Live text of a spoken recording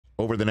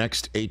over the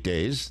next 8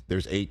 days.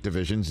 There's 8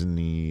 divisions in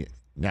the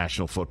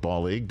National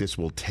Football League. This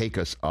will take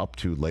us up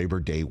to Labor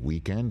Day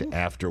weekend,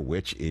 after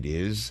which it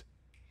is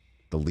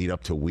the lead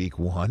up to week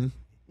 1.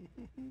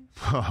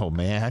 Oh,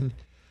 man.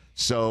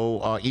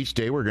 So each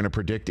day we're going to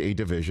predict a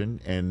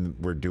division, and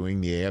we're doing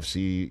the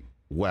AFC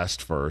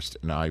West first.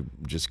 And I'm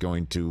just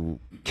going to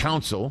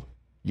counsel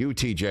you,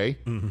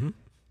 TJ,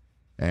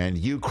 and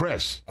you,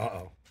 Chris.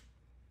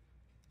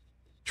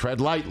 Tread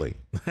lightly.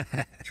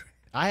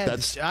 I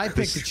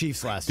picked the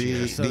Chiefs last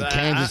year, so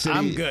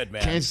I'm good,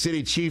 man. Kansas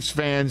City Chiefs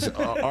fans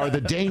are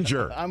the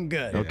danger. I'm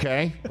good.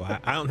 Okay? Well,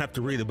 I don't have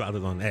to read about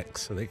it on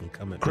X, so they can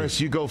come in.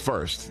 Chris, you go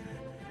first.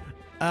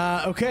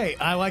 Okay,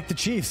 I like the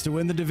Chiefs to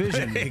win the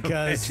division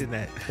because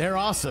they're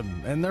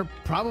awesome, and they're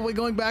probably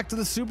going back to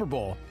the Super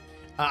Bowl.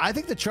 I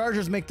think the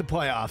Chargers make the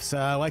playoffs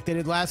like they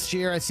did last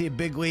year. I see a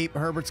big leap.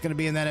 Herbert's going to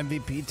be in that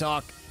MVP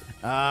talk.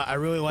 I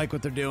really like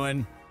what they're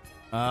doing.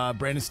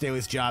 Brandon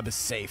Staley's job is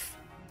safe.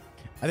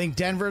 I think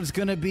Denver's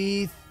going to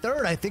be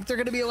third. I think they're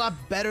going to be a lot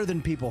better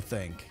than people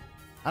think.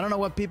 I don't know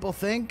what people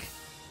think.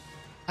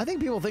 I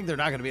think people think they're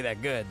not going to be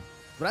that good.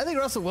 But I think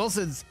Russell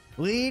Wilson's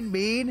lean,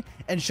 mean,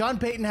 and Sean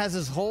Payton has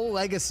his whole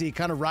legacy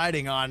kind of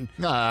riding on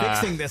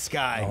fixing this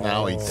guy.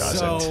 No, he doesn't.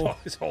 So,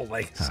 His whole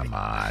legacy. Come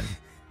on.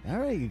 all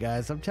right, you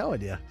guys, I'm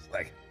telling you.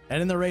 And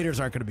then the Raiders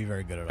aren't going to be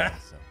very good at all.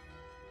 So.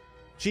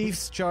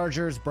 Chiefs,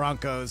 Chargers,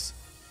 Broncos,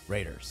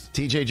 Raiders.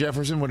 TJ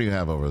Jefferson, what do you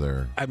have over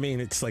there? I mean,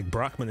 it's like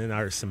Brockman and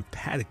I are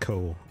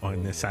simpatico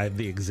on this. I have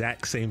the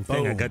exact same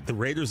thing. I got the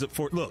Raiders at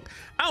 4. Look,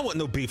 I don't want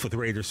no beef with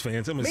Raiders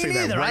fans. I'm going to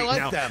say that right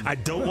now. Them. I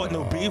don't want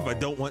no beef. I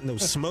don't want no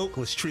smoke.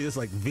 Let's treat us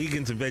like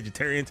vegans and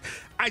vegetarians.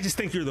 I just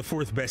think you're the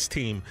 4th best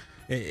team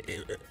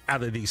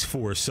out of these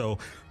 4. So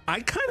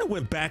I kind of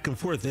went back and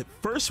forth. At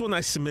first, when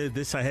I submitted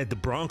this, I had the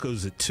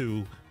Broncos at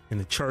 2 and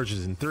the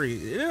Chargers in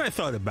 3. And then I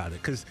thought about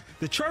it because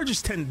the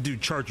Chargers tend to do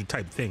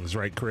Charger-type things,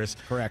 right, Chris?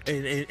 Correct.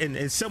 And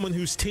as someone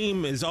whose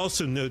team is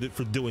also noted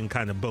for doing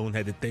kind of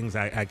boneheaded things,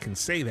 I can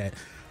say that.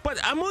 But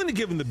I'm willing to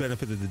give them the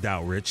benefit of the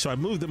doubt, Rich. So I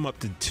moved them up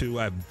to 2.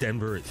 I have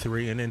Denver at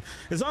 3. And then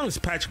as long as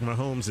Patrick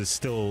Mahomes is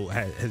still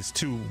has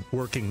 2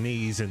 working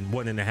knees and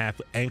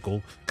 1.5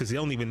 ankle, because they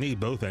don't even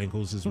need both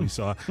ankles, as we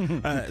saw,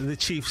 the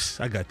Chiefs,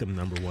 I got them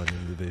number 1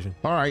 in the division.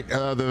 All right.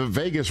 The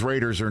Vegas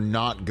Raiders are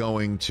not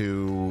going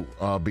to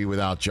be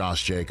without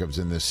Josh Jacobs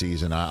in this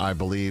season. I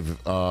believe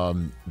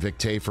Vic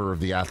Tafur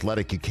of The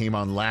Athletic, he came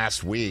on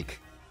last week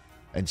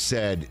and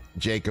said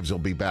Jacobs will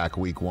be back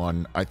week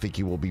 1. I think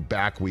he will be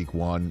back week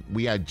 1.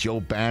 We had Joe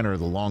Banner,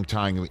 the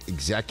longtime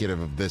executive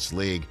of this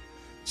league,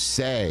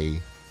 say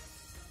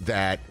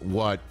that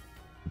what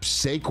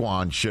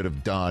Saquon should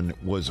have done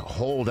was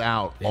hold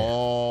out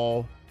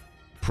all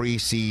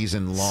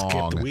preseason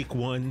long. Skip week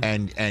 1.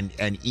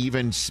 And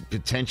even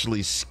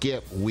potentially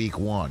skip week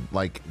 1.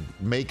 Like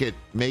make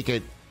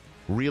it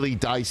really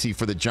dicey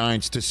for the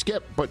Giants to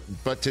skip,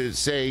 but to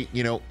say,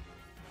 you know,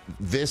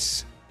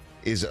 this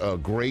is a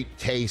great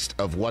taste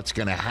of what's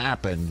going to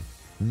happen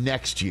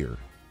next year.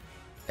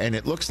 And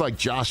it looks like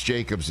Josh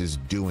Jacobs is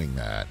doing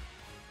that.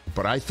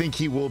 But I think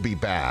he will be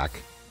back.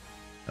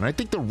 And I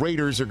think the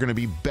Raiders are going to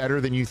be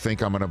better than you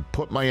think. I'm going to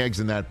put my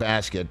eggs in that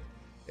basket,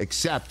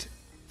 except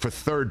for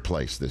 3rd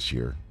place this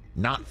year,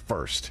 not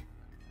 1st.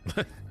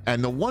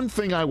 And the one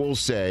thing I will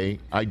say,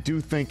 I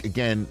do think,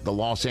 again, the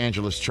Los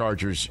Angeles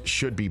Chargers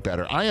should be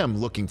better. I am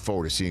looking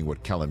forward to seeing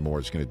what Kellen Moore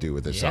is going to do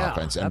with this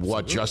offense and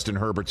what Justin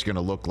Herbert's going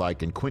to look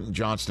like, and Quentin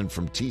Johnston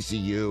from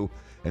TCU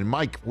and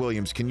Mike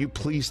Williams. Can you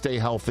please stay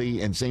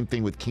healthy? And same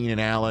thing with Keenan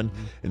Allen,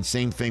 and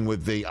same thing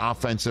with the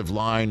offensive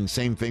line, and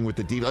same thing with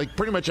the defense. Like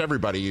pretty much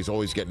everybody is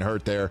always getting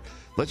hurt there.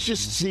 Let's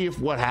just see if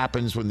what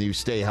happens when you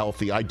stay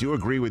healthy. I do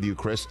agree with you,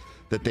 Chris,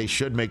 that they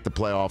should make the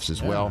playoffs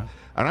as well.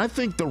 And I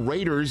think the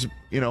Raiders,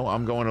 you know,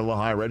 I'm going a little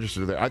high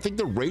register there. I think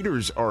the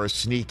Raiders are a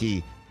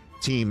sneaky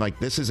team. Like,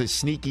 this is a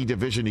sneaky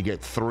division to get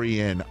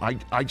 3 in.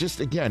 I just,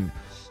 again,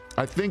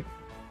 I think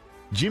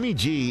Jimmy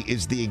G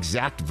is the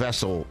exact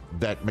vessel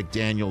that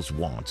McDaniels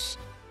wants.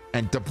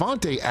 And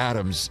Davante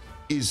Adams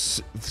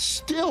is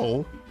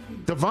still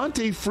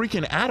Davante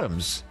freaking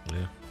Adams.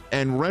 Yeah.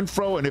 And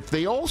Renfro, and if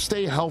they all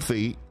stay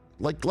healthy,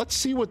 like, let's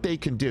see what they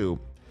can do.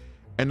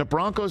 And the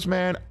Broncos,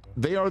 man,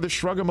 they are the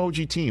shrug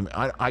emoji team.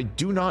 I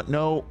do not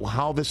know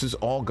how this is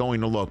all going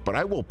to look, but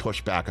I will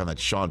push back on that.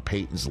 Sean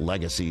Payton's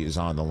legacy is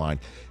on the line.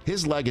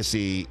 His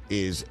legacy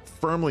is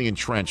firmly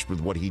entrenched with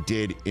what he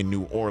did in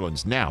New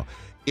Orleans. Now,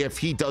 if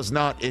he does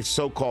not, if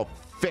so-called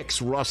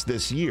fix Russ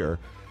this year,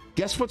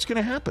 guess what's going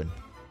to happen?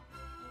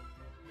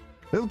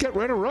 They'll get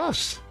rid of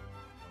Russ.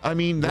 I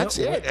mean, that's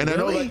it. And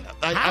really?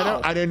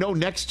 I know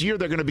next year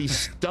they're going to be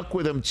stuck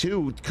with him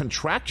too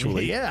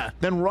contractually. Yeah.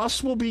 Then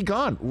Russ will be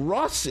gone.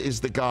 Russ is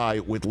the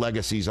guy with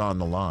legacies on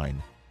the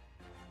line.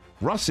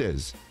 Russ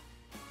is.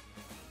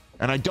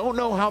 And I don't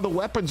know how the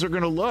weapons are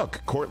going to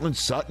look. Cortland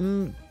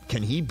Sutton,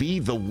 can he be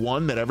the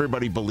one that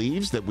everybody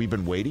believes that we've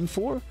been waiting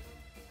for?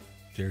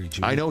 Jerry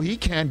Jeudy. I know he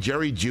can.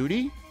 Jerry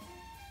Jeudy.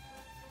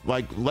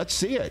 Like, let's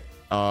see it.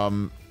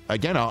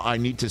 Again, I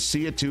need to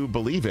see it to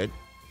believe it.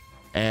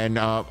 And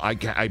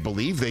I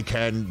believe they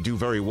can do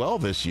very well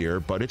this year,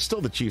 but it's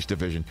still the Chiefs'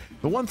 division.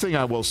 The one thing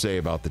I will say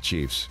about the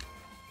Chiefs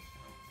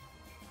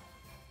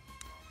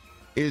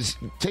is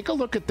take a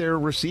look at their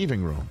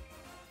receiving room.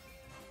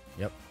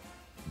 Yep.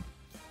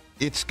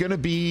 It's going to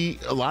be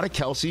a lot of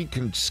Kelsey.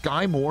 Can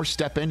Sky Moore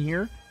step in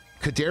here?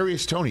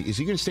 Kadarius Toney, is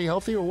he going to stay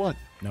healthy or what?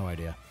 No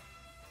idea.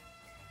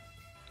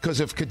 Because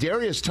if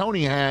Kadarius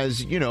Toney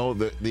has,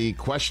 the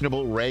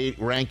questionable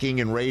ranking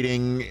and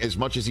rating as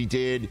much as he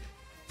did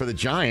for the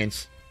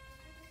Giants,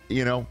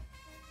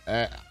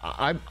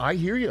 I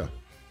hear you.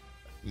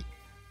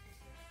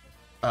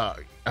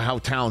 How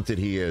talented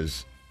he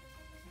is.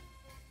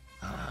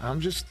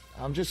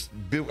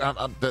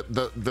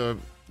 The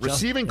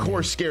receiving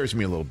core scares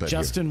me a little bit.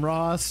 Justin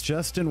Ross,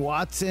 Justin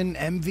Watson,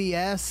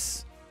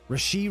 MVS,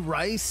 Rashee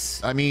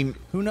Rice. I mean,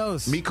 who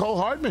knows? Mecole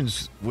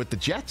Hardman's with the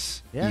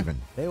Jets. Yeah, even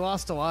they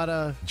lost a lot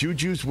of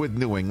Juju's with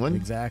New England.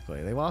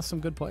 Exactly, they lost some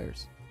good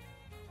players.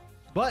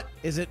 But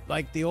is it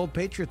like the old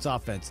Patriots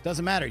offense?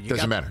 Doesn't matter.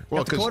 Doesn't matter.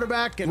 Well, the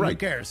quarterback, and right. who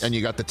cares? And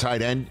you got the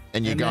tight end,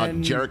 and you got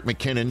Jerick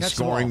McKinnon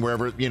scoring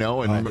wherever,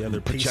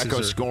 and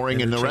Pacheco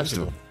scoring, and the rest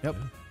of them. Yep.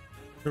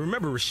 And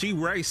remember, Rashee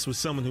Rice was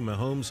someone who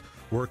Mahomes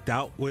worked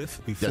out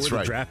with before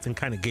the draft and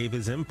kind of gave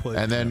his input.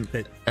 And then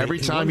every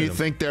time you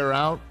think they're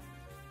out,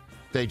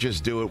 they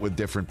just do it with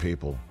different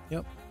people.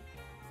 Yep.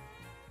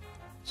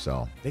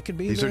 So they could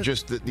be. These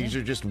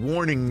are just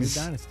warnings.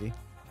 New dynasty.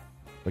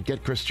 But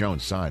get Chris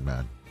Jones signed,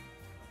 man.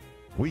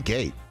 Week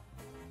 8.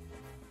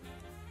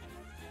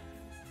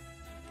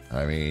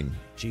 I mean,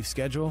 Chiefs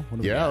schedule.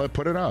 Let's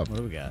put it up. What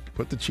do we got?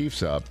 Put the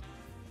Chiefs up.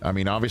 I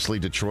mean, obviously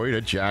Detroit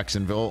at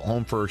Jacksonville,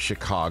 home for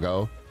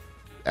Chicago,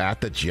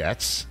 at the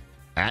Jets,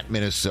 at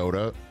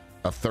Minnesota,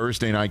 a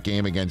Thursday night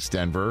game against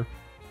Denver,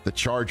 the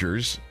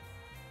Chargers,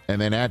 and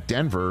then at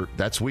Denver.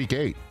 That's week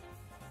 8.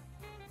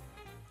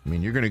 I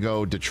mean, you're going to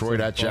go Detroit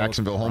at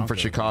Jacksonville, home for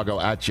Chicago,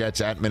 at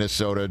Jets, at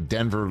Minnesota,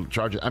 Denver,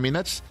 Chargers. I mean,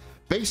 that's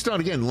based on,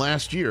 again,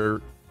 last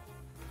year.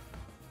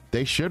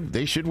 They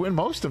should win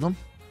most of them.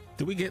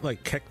 Do we get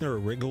like Keckner or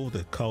Riggle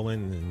to call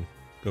in and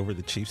go over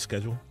the Chiefs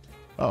schedule?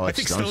 Oh, I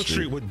think Stone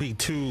Street would be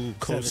too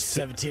close.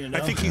 17-0.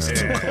 I think he's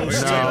too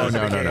close.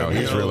 No.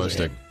 He's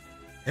realistic.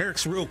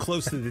 Eric's real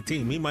close to the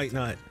team. He might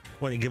not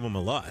want to give him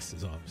a loss,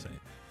 is all I'm saying.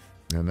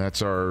 And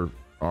that's our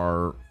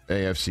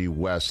AFC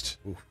West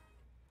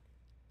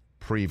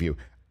preview.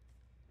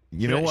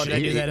 You know what? Should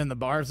I do that in the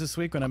bars this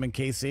week when I'm in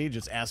KC?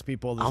 Just ask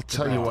people. I'll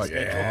tell you what.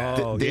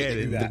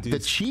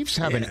 The Chiefs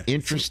have an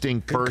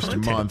interesting first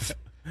month.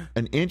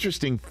 An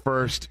interesting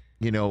first,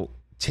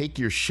 take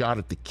your shot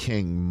at the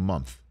king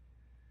month.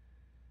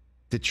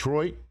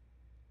 Detroit,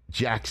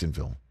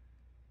 Jacksonville,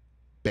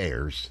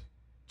 Bears,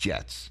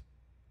 Jets.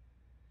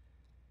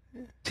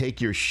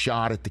 Take your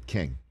shot at the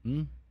king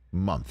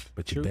month.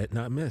 But you bet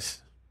not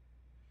miss.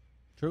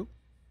 True.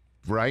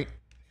 Right?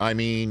 I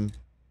mean,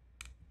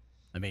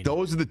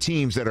 those are the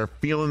teams that are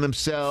feeling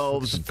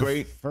themselves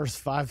great.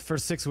 First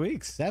 6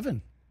 weeks,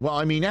 7. Well,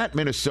 I mean, at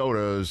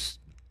Minnesota's,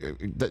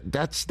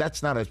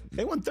 that's not a.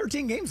 They won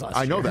 13 games last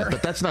year. I know that,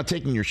 but that's not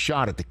taking your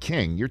shot at the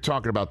king. You're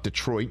talking about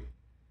Detroit,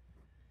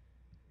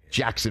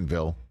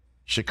 Jacksonville,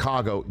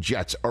 Chicago,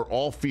 Jets are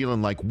all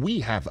feeling like we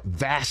have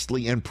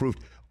vastly improved.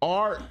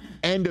 Our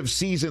end of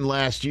season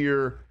last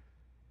year,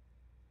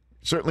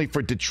 certainly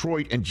for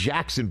Detroit and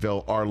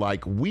Jacksonville, are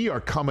like, we are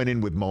coming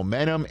in with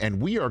momentum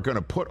and we are going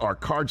to put our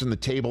cards on the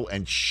table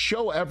and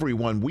show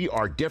everyone we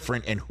are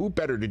different, and who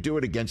better to do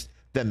it against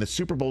than the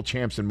Super Bowl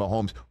champs and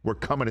Mahomes. We're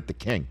coming at the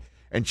king.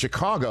 And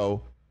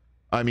Chicago,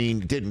 I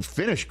mean, didn't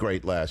finish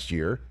great last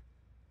year.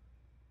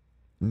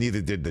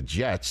 Neither did the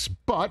Jets,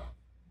 but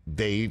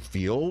they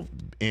feel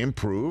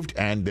improved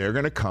and they're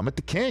going to come at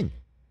the king.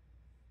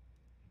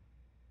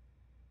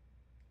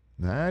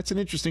 That's an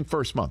interesting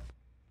first month.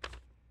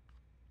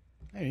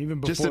 And even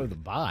before the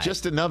bye.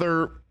 Just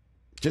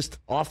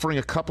offering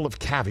a couple of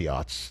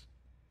caveats,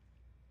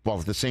 while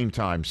at the same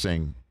time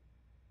saying,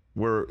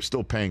 we're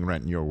still paying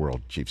rent in your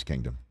world, Chiefs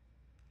Kingdom.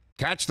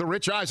 Catch the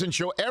Rich Eisen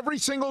Show every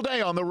single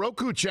day on the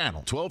Roku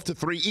channel, 12 to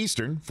 3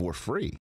 Eastern, for free.